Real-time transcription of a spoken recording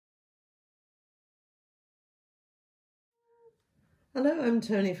Hello, I'm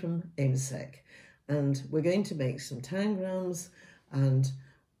Tony from AIMSEC, and we're going to make some tangrams, and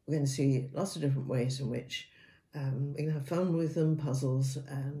we're going to see lots of different ways in which we can have fun with them, puzzles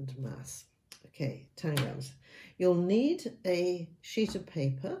and maths. Okay, tangrams. You'll need a sheet of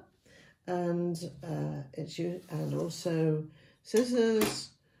paper and also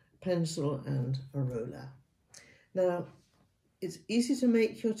scissors, pencil and a ruler. Now, it's easy to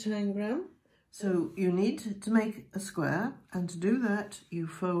make your tangram. So you need to make a square, and to do that you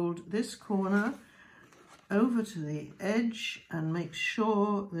fold this corner over to the edge and make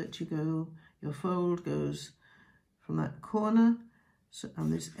sure that your fold goes from that corner,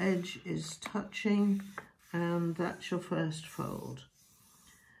 and this edge is touching, and that's your first fold.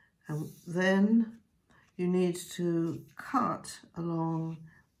 And then you need to cut along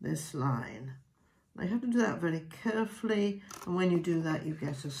this line. Now you have to do that very carefully, and when you do that you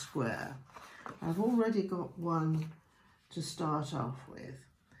get a square. I've already got one to start off with,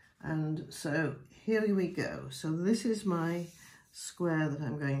 and so here we go. So this is my square that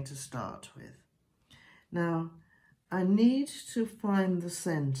I'm going to start with. Now I need to find the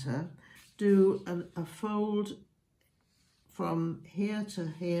center, do a fold from here to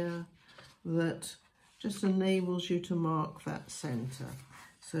here that just enables you to mark that center.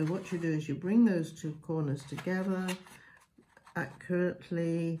 So what you do is you bring those two corners together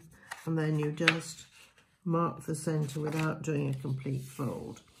accurately, and then you just mark the center without doing a complete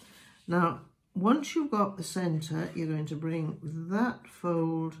fold. Now, once you've got the center, you're going to bring that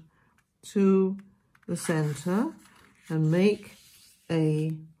fold to the center and make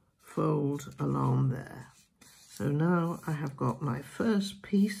a fold along there. So now I have got my first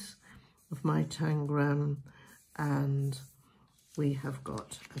piece of my tangram, and we have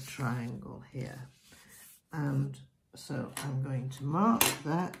got a triangle here. And so I'm going to mark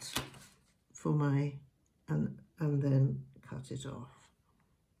that for my, and then cut it off.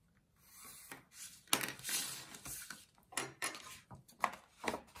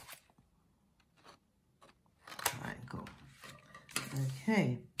 Triangle.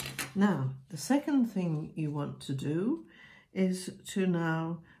 Okay, now the second thing you want to do is to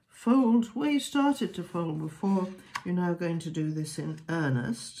now fold where you started to fold before. You're now going to do this in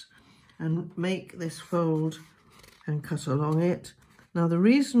earnest and make this fold and cut along it. Now the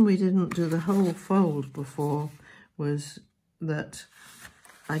reason we didn't do the whole fold before was that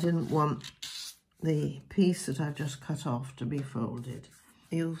I didn't want the piece that I've just cut off to be folded.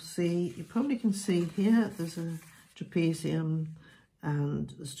 You'll see, you probably can see here, there's a trapezium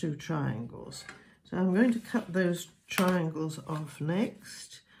and there's two triangles. So I'm going to cut those triangles off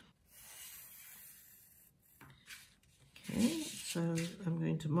next. Okay, so I'm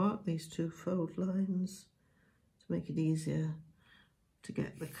going to mark these two fold lines to make it easier to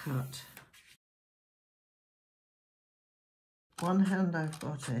get the cut. One hand I've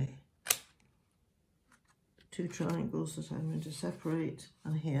got two triangles that I'm going to separate,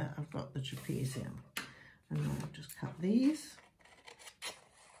 and here I've got the trapezium. And now I've just cut these.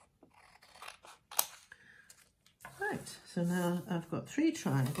 Right, so now I've got three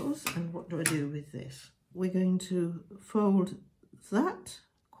triangles, and what do I do with this? We're going to fold that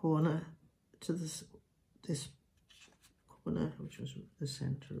corner to this corner, which was the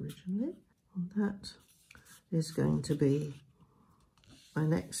center originally, and that is going to be my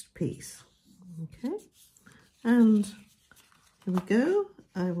next piece. Okay, and here we go.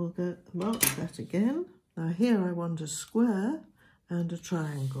 I will go mark that again. Now here I want a square and a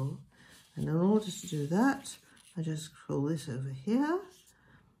triangle, and in order to do that I just pull this over here.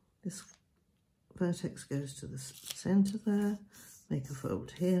 This vertex goes to the center there, make a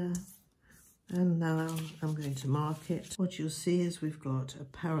fold here, and now I'm going to mark it. What you'll see is we've got a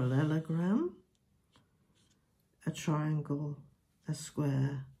parallelogram, a triangle, a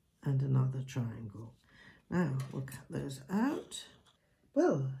square, and another triangle. Now we'll cut those out.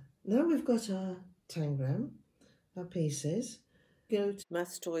 Well, now we've got our tangram, our pieces. Go to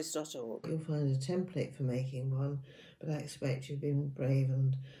mathstoys.org. You'll find a template for making one, but I expect you've been brave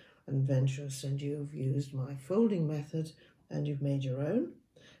and adventurous and you've used my folding method and you've made your own.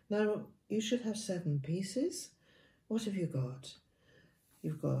 Now, you should have 7 pieces. What have you got?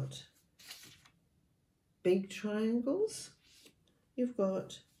 You've got big triangles. You've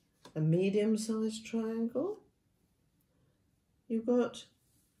got a medium-sized triangle. You've got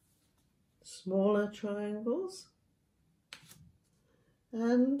smaller triangles.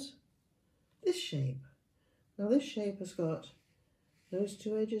 And this shape. Now this shape has got those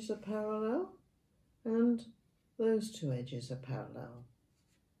two edges are parallel and those two edges are parallel.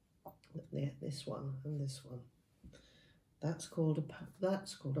 This one and this one. That's called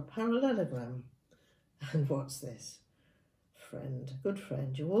a parallelogram. And what's this? friend, good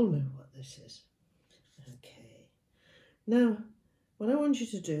friend. You all know what this is. Okay. Now, what I want you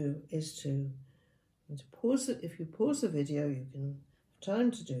to do is to pause it. If you pause the video, you can have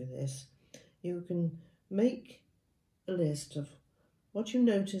time to do this. You can make a list of what you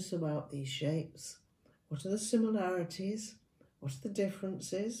notice about these shapes. What are the similarities? What are the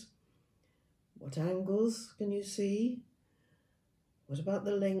differences? What angles can you see? What about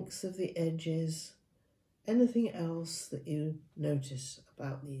the lengths of the edges? Anything else that you notice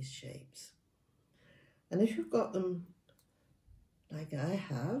about these shapes? And if you've got them like I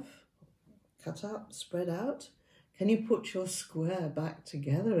have, cut up, spread out, can you put your square back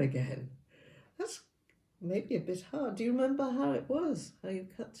together again? That's maybe a bit hard. Do you remember how it was, how you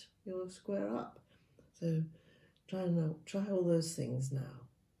cut your square up? So try all those things now.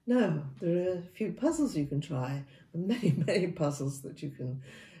 Now, there are a few puzzles you can try, many, many puzzles that you can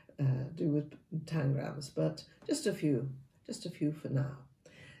do with Tangrams, but just a few for now.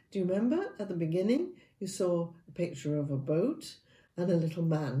 Do you remember at the beginning you saw a picture of a boat and a little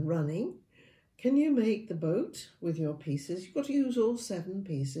man running? Can you make the boat with your pieces? You've got to use all 7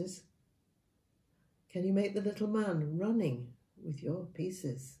 pieces. Can you make the little man running with your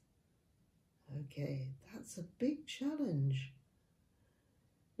pieces? Okay, that's a big challenge.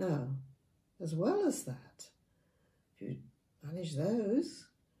 Now, as well as that, if you manage those,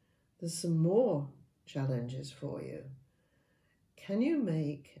 there's some more challenges for you. Can you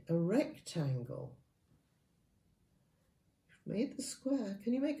make a rectangle? You've made the square,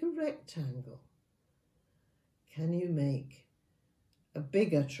 can you make a rectangle? Can you make a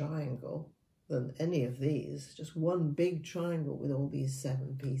bigger triangle than any of these? Just one big triangle with all these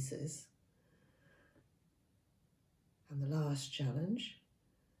 7 pieces. And the last challenge,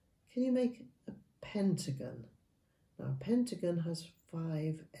 can you make a pentagon? Now, a pentagon has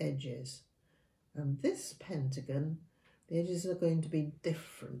 5 edges, and this pentagon, the edges are going to be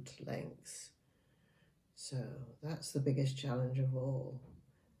different lengths. So that's the biggest challenge of all.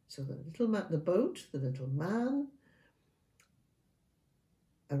 So the little man, the boat, the little man,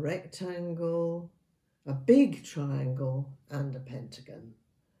 a rectangle, a big triangle, and a pentagon.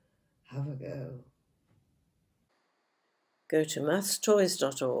 Have a go. Go to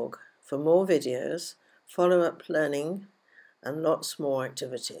mathstoys.org for more videos, follow-up learning, and lots more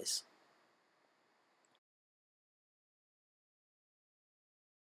activities.